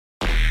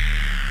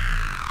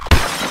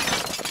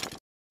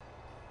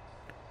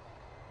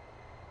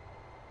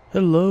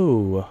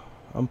Hello,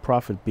 I'm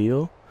Prophet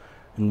Beal,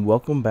 and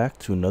welcome back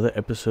to another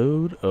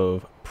episode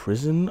of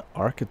Prison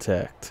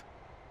Architect.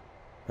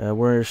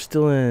 We're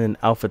still in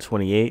Alpha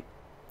 28,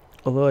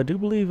 although I do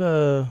believe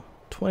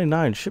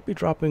 29 should be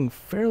dropping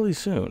fairly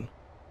soon.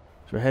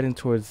 So we're heading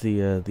towards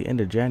the end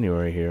of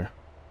January here.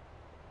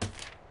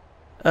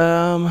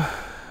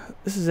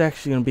 This is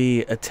actually going to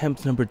be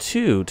attempt number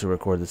 2 to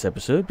record this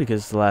episode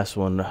because the last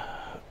one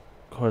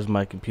caused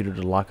my computer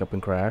to lock up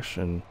and crash,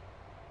 and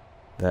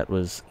that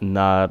was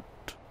not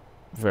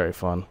very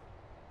fun.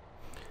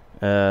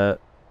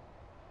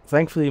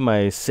 Thankfully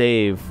my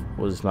save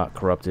was not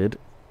corrupted,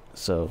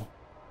 so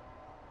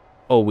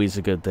always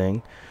a good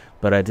thing.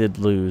 But I did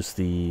lose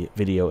the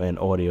video and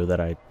audio that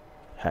I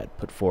had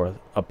put forth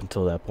up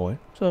until that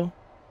point, so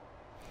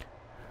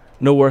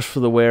no worse for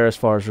the wear as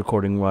far as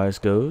recording wise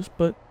goes.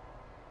 But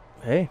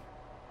hey,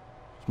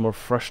 it's more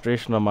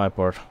frustration on my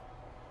part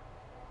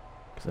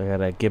because I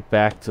gotta get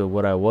back to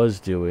what I was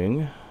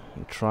doing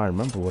and try and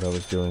remember what I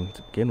was doing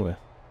to begin with.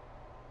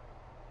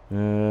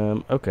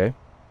 Okay.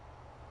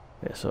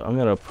 Yeah, so I'm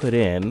gonna put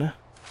in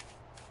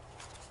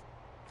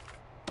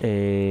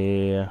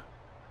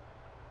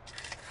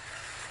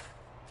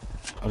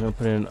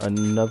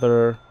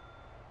another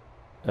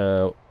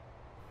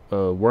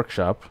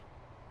workshop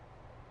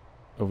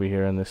over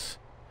here in this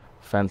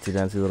fancy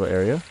dancy little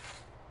area.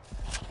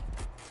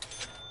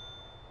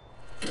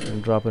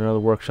 And drop in another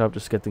workshop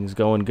just to get things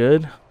going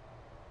good.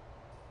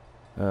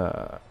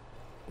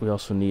 We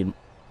also need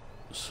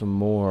some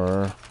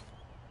more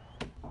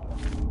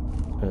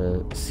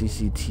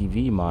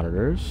CCTV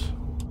monitors.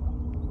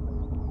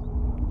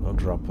 I'll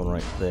drop one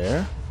right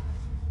there,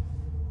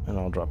 and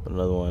I'll drop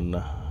another one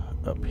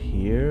up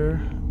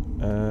here.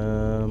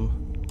 Oh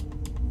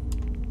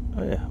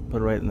yeah,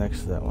 put it right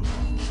next to that one.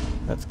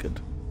 That's good.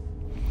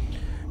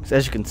 So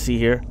as you can see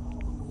here,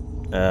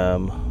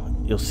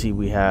 you'll see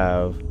we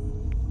have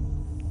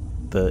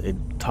it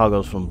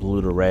toggles from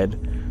blue to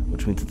red,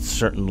 which means that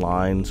certain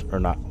lines are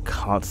not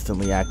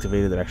constantly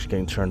activated; they're actually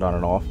getting turned on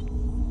and off.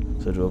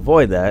 So to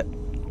avoid that,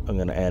 I'm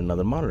going to add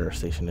another monitor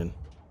station in.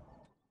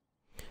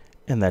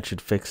 And that should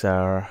fix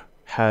our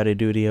howdy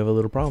doody of a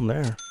little problem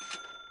there.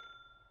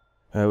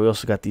 We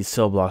also got these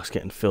cell blocks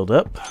getting filled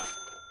up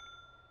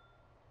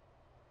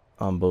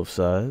on both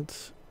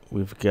sides.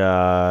 We've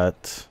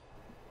got,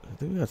 I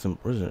think we got some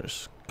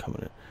prisoners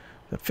coming in.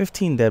 We got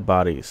 15 dead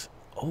bodies.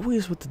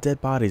 Always with the dead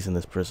bodies in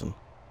this prison.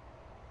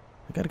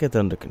 I got to get that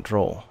under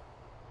control.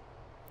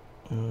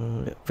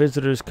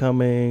 Visitors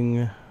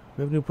coming.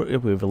 We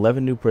have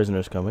 11 new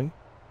prisoners coming.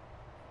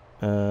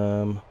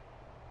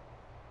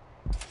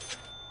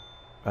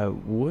 I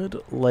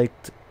would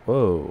like to...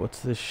 Whoa, what's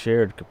this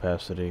shared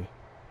capacity?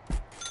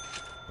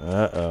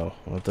 Uh-oh,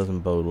 well, it doesn't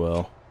bode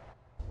well.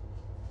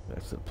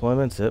 That's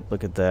deployments. Yep,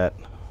 look at that.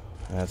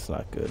 That's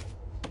not good.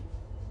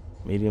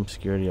 Medium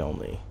security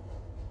only.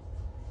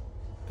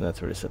 And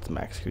that's already set to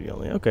max security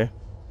only. Okay.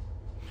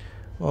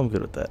 Well, I'm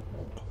good with that.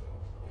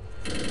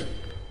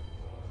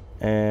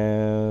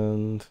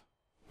 And...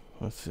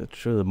 That's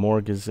true, the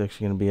morgue is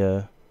actually going to be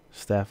a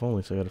staff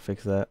only, so I got to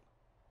fix that.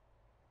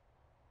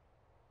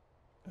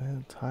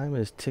 And time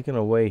is ticking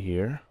away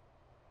here.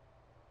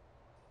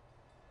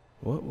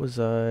 What was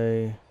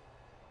I...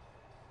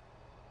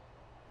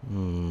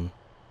 Alright,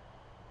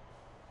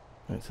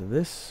 so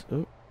this...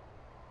 Oh.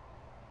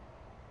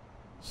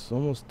 It's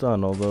almost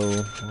done,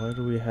 although... Why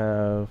do we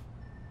have...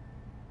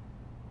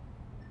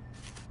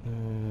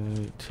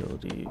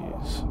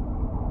 utilities...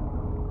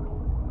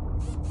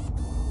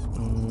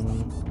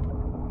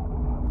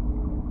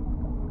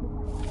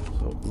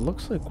 So it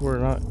looks like we're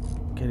not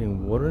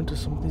getting water into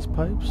some of these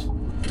pipes.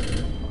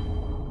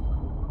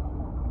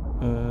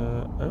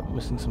 Oh,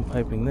 missing some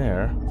piping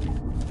there.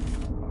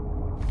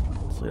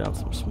 Let's lay down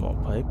some small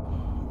pipe.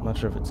 I'm not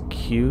sure if it's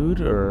queued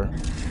or...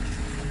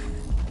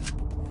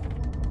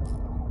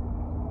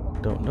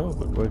 Don't know,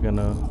 but we're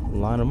gonna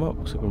line them up.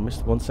 Looks like we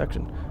missed one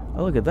section.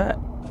 Oh, look at that.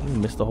 We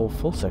missed the whole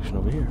full section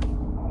over here.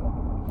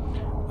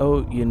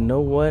 Oh, you know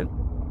what?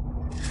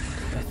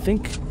 I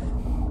think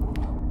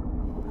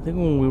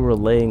when we were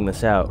laying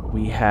this out,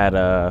 we had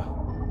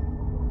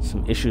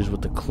some issues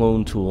with the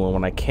clone tool, and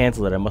when I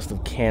canceled it, I must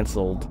have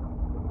canceled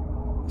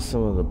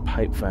some of the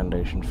pipe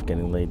foundation for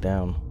getting laid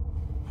down.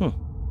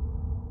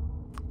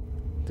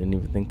 Didn't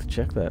even think to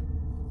check that.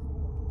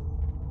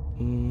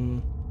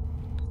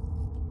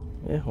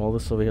 Yeah, all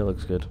this over here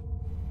looks good.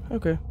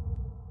 Okay.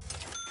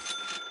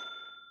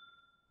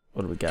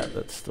 What do we got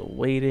that's still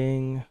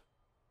waiting?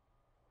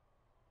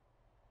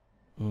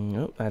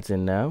 Nope, that's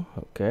in now.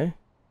 Okay.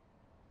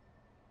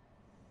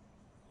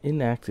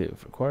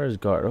 Inactive. Requires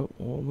guard. Oh,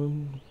 well,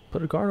 then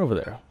put a guard over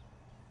there.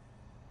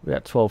 We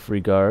got 12 free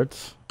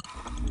guards.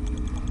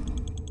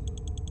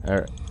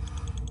 Alright.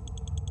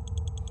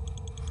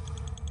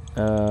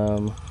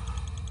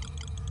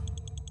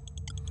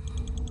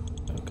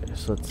 Okay,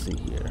 so let's see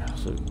here.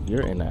 So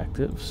you're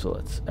inactive, so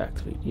let's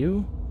activate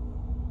you.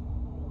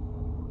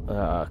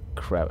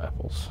 Crab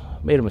apples.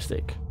 Made a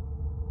mistake.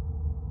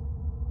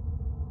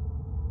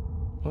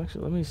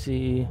 Actually, let me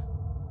see.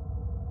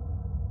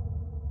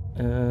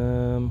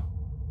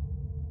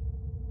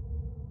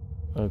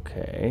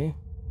 Okay.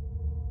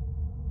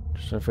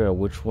 Just trying to figure out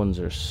which ones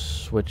are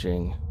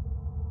switching.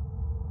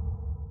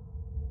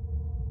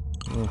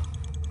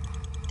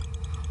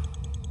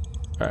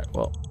 Alright,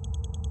 well.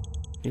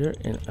 You're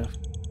in a...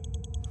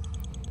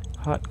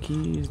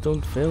 Hotkeys,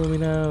 don't fail me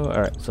now.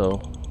 Alright,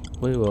 so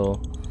we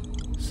will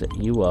set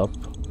you up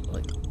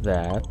like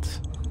that.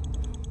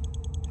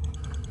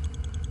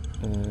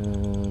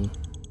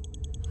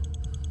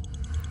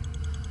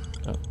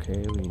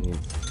 Okay, we need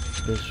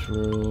this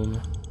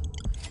room.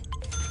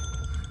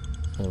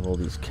 I have all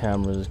these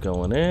cameras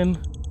going in.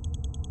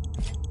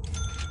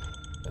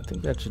 I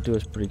think that should do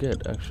us pretty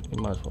good. Actually,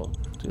 you might as well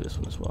do this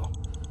one as well.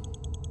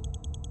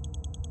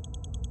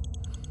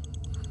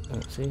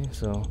 Let's see,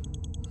 so...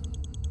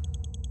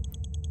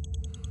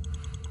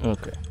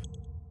 Okay.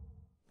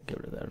 Get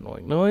rid of that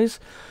annoying noise.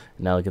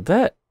 Now look at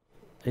that.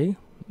 See?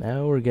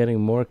 Now we're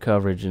getting more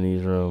coverage in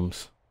these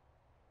rooms.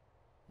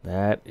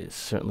 That is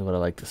certainly what I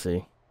like to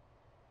see.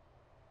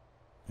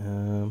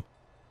 No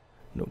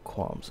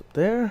qualms up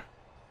there.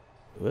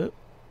 Whoop.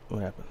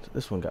 What happened?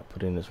 This one got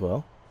put in as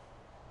well.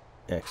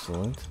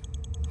 Excellent.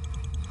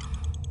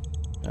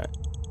 Alright.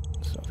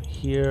 So over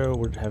here,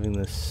 we're having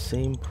the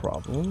same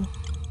problem.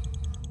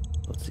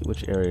 Let's see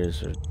which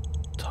areas are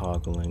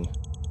toggling.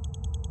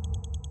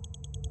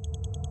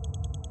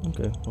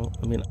 Okay, well,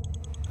 I mean,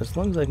 as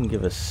long as I can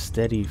give a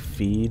steady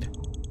feed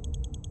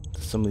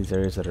to some of these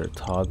areas that are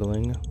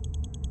toggling.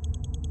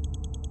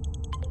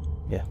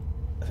 Yeah,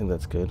 I think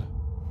that's good.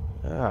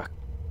 Ah,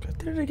 I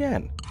did it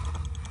again.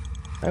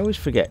 I always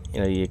forget,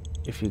 you know,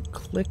 if you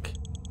click...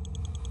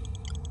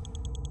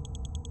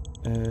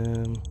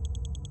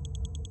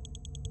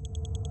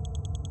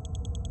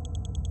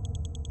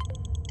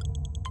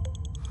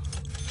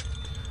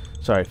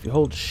 Sorry, if you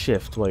hold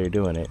shift while you're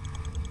doing it,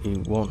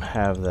 you won't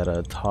have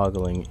that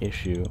toggling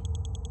issue.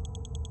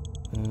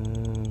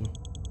 You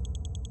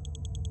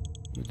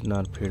do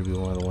not appear to be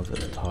one of the ones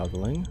that's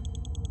toggling.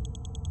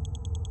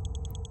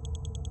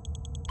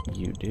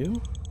 You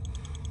do.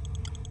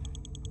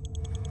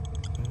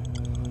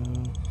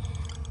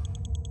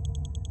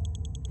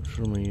 Which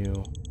room are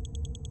you?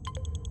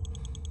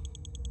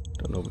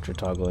 Don't know what you're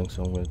toggling,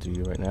 so I'm going to do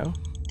you right now.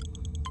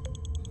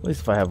 At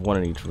least if I have one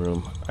in each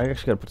room. I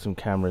actually got to put some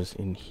cameras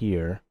in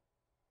here.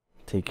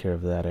 Take care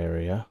of that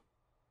area.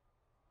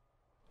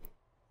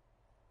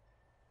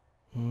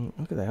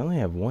 Look at that. I only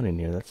have one in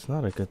here. That's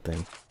not a good thing.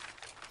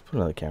 Let's put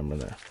another camera in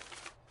there.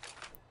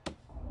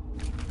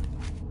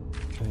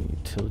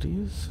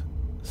 Utilities.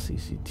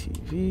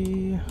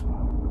 CCTV.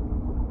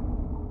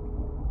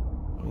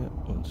 Yep,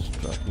 let's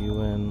drop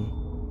you in.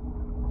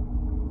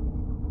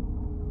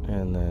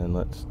 And then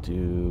let's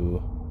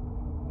do...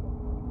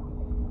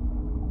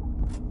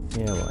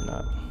 Yeah, why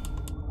not?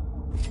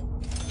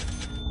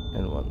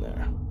 And one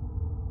there.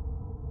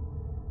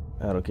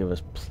 That'll give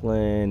us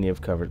plenty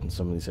of coverage in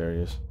some of these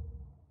areas.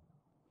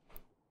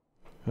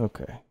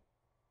 Okay.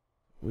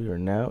 We are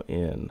now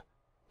in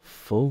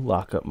full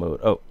lockup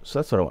mode. Oh, so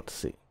that's what I want to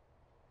see.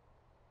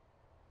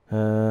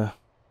 So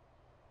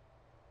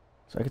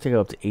I can take it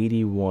up to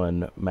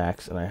 81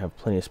 max, and I have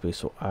plenty of space,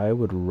 so I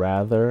would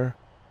rather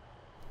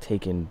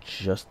take in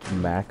just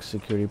max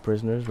security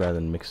prisoners rather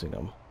than mixing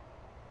them.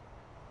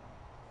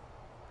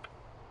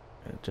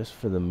 And just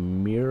for the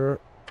mirror...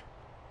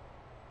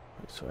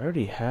 So I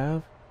already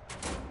have...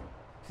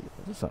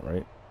 That's not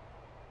right.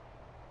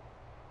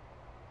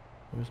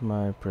 Where's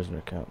my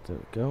prisoner count? There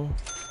we go.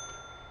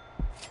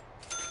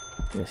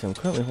 Yes, I'm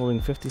currently holding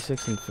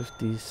 56 and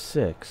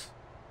 56.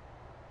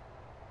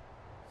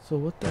 So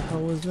what the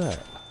hell was that?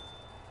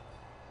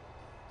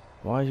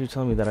 Why are you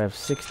telling me that I have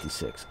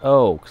 66?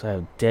 Oh, because I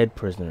have dead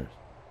prisoners.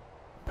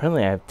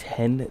 Apparently I have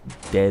 10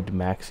 dead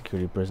max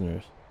security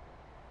prisoners.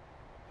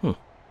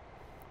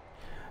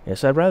 Yeah,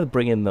 so I'd rather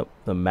bring in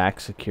the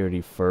max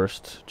security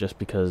first, just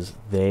because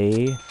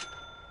they...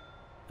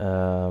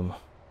 what's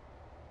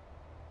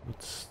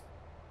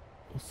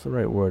the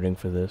right wording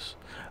for this?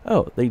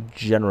 Oh, they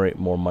generate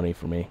more money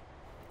for me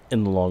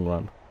in the long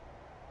run.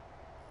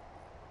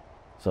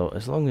 So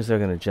as long as they're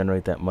going to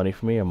generate that money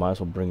for me, I might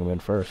as well bring them in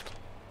first,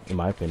 in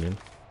my opinion.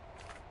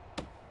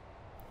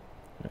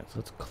 Alright, so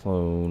let's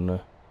clone.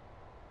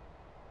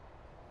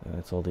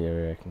 That's all the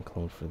area I can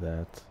clone for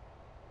that.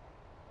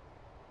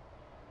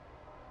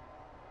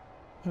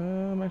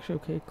 I'm actually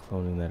okay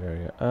cloning that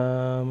area.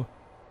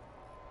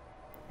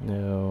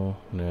 No.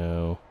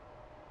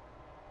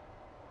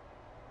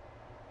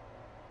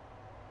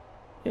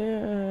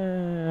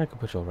 Yeah, I can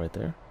put you all right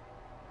there.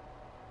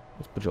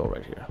 Let's put you all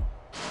right here.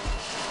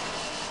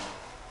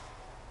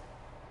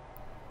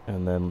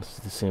 And then let's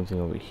do the same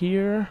thing over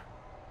here.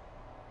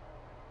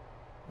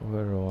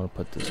 Where do I want to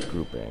put this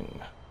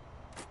grouping?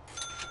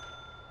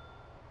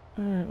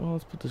 Alright, well,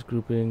 let's put this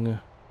grouping...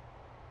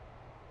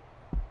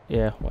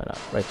 Yeah, why not?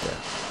 Right there.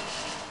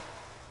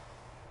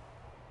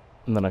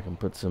 And then I can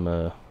put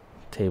some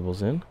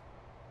tables in.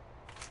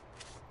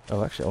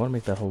 Oh, actually, I want to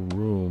make that whole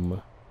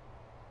room...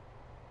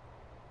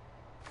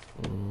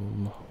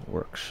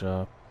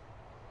 workshop.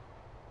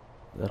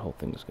 That whole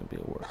thing is going to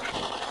be a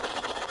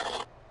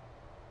workshop.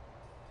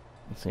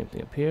 And same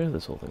thing up here.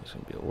 This whole thing is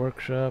going to be a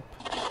workshop.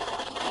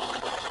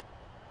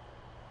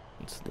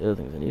 And so the other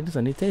things I need is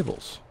I need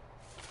tables.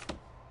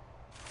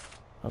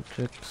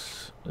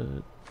 Objects,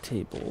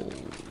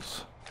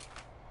 tables.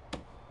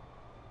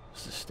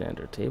 This is a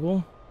standard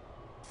table.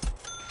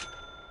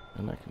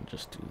 And I can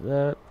just do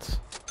that.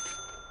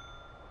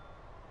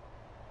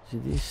 See,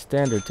 these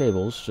standard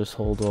tables just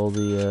hold all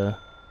the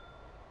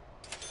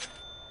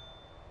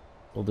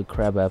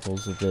crab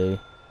apples that they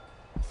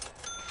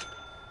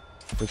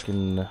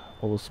freaking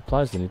all the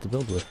supplies they need to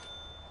build with.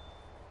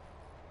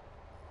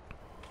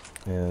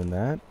 And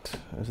that,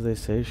 as they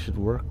say, should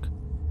work.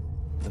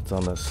 It's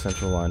on the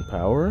central line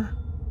power.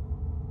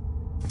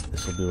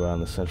 This will be right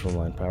on the central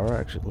line power.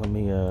 Actually, let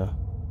me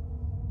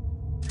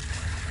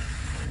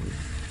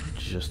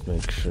just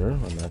make sure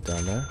I'm not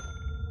down there.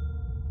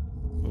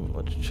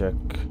 Let's check.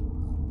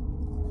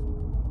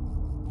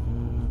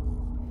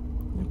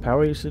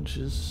 Power usage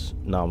is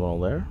nominal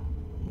there.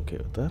 I'm okay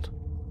with that.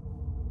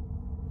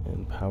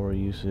 And power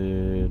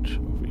usage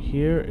over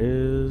here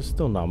is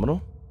still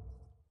nominal.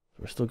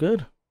 We're still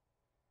good.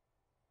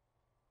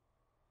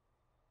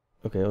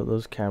 Okay, well,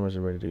 those cameras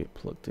are ready to get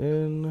plugged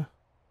in.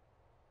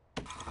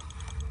 Let's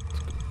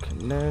go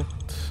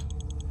connect.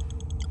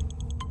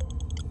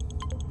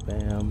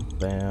 Bam,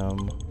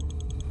 bam,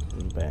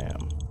 and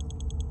bam.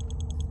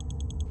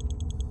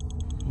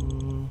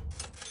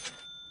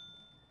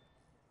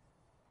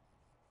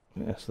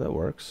 Yeah, so that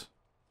works.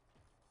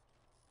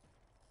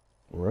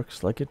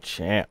 Works like a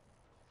champ.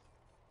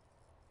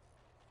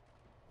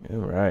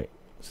 Alright.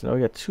 So now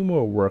we got 2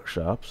 more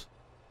workshops.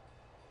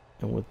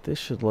 And what this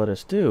should let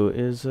us do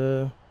is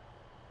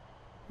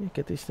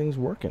get these things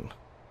working.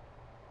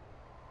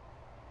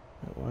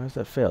 Why has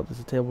that failed? There's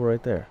a table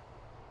right there.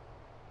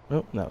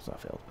 Nope, no, it's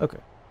not failed.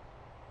 Okay.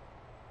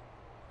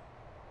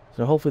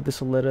 So hopefully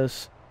this will let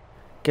us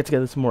get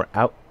together some more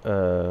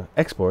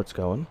exports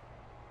going.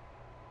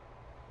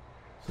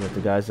 So that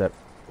the guys that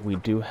we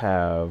do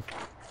have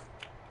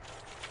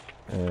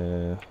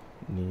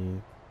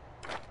need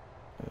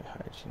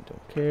hygiene,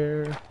 don't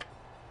care.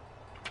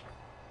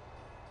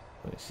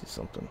 Let me see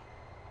something.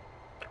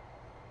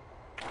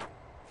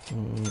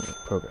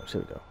 Programs,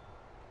 here we go.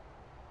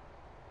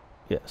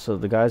 Yeah, so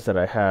the guys that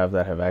I have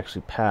that have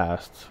actually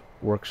passed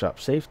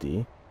workshop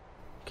safety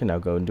can now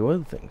go and do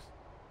other things.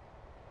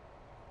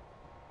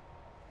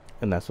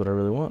 And that's what I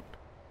really want.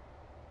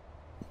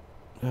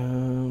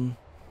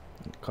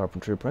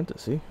 Carpentry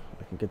apprentice, see?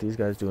 I can get these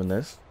guys doing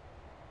this.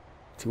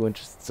 2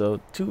 inches, so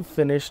 2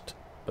 finished,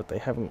 but they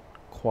haven't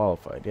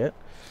qualified yet.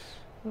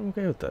 I'm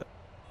okay with that.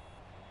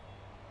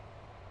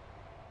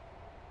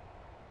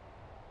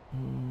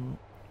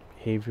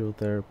 Behavioral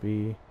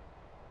therapy.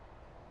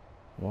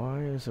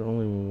 Why is there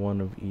only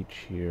 1 of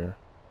each here?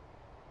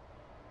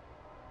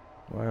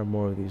 Why are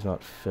more of these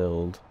not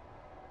filled?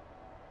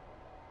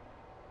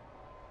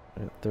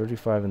 I got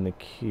 35 in the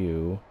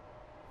queue.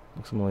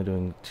 Looks like I'm only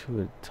doing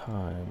 2 at a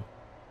time.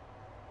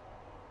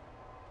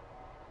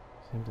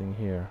 Same thing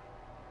here.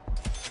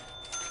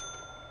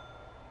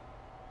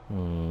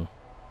 I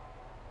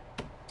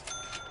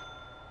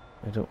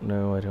don't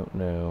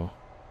know.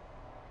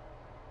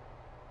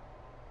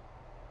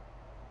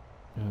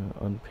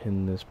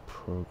 Unpin this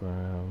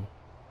program.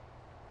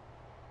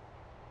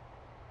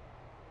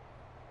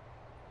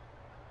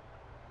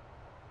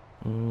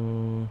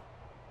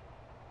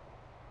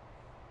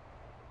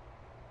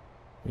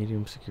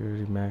 Medium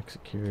security, max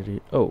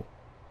security. Oh!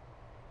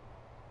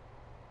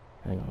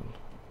 Hang on.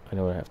 I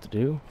know what I have to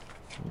do.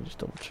 Let me just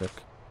double check.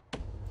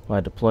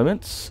 My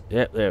deployments.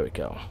 Yep, there we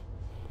go.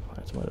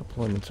 Alright, so my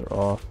deployments are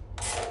off.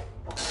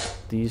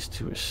 These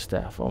 2 are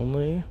staff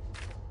only.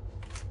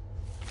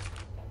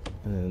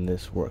 And then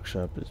this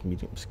workshop is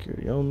medium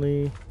security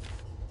only.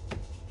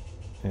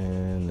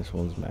 And this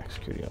one's max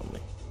security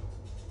only.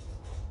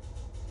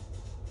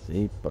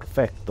 See,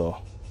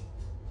 perfecto.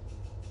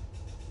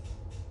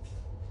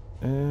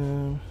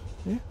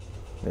 Yeah,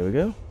 there we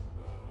go.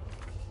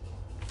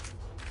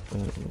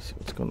 Let me see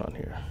what's going on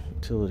here.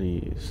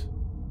 Utilities.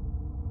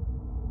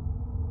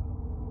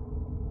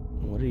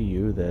 What are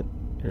you that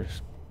you're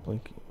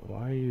blinking?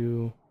 Why are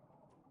you?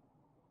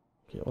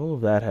 Okay, all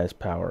of that has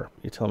power.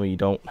 You tell me you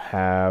don't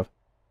have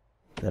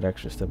that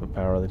extra step of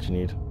power that you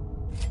need.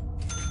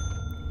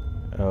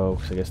 Oh,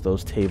 because I guess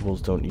those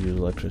tables don't use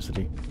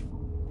electricity.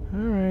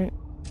 Alright.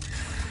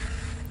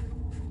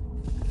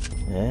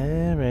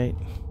 Alright.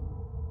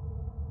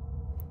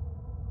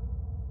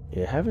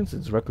 Yeah, having to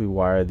directly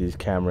wire these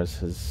cameras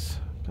has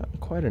gotten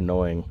quite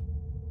annoying.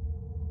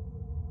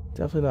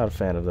 Definitely not a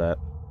fan of that.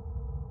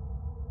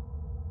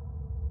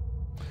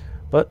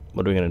 But,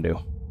 what are we going to do?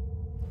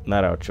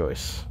 Not our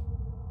choice.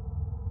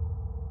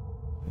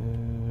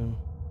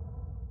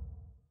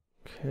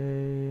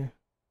 Okay.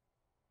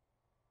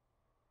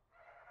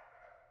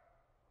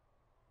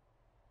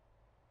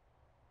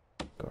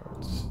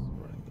 Guards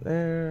running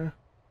there.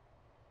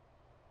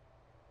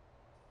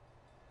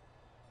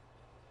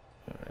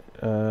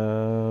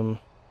 Alright,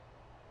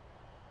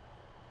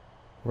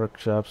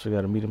 Workshops, we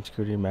got a medium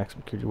security and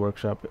maximum security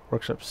workshop.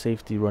 Workshop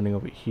safety running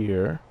over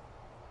here.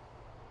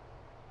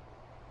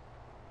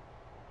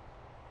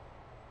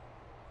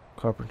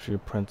 Carpentry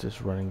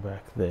apprentice running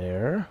back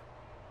there.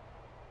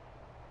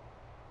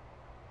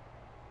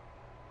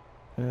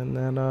 And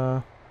then,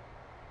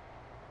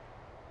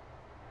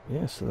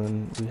 yeah, so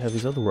then we have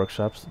these other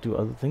workshops to do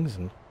other things,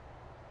 and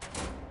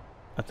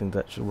I think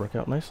that should work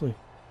out nicely.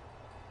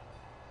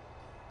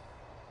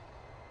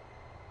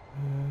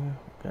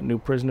 Got new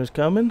prisoners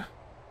coming.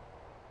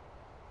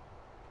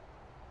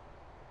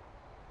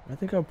 I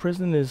think our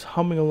prison is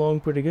humming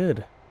along pretty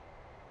good.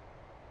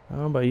 I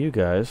don't know about you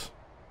guys.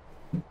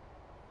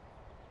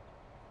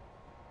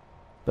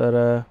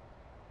 But,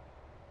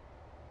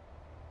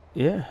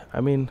 yeah,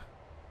 I mean,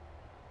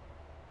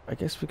 I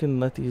guess we can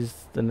let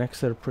the next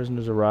set of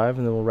prisoners arrive,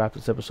 and then we'll wrap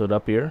this episode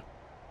up here.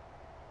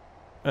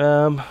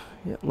 Yeah,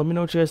 let me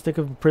know what you guys think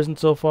of the prison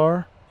so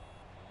far.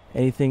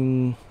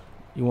 Anything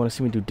you want to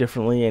see me do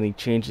differently, any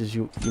changes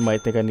you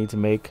might think I need to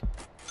make.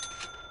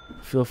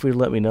 Feel free to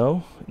let me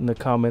know in the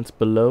comments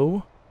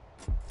below.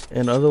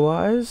 And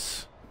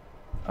otherwise,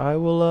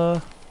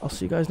 I'll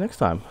see you guys next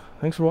time.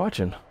 Thanks for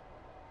watching.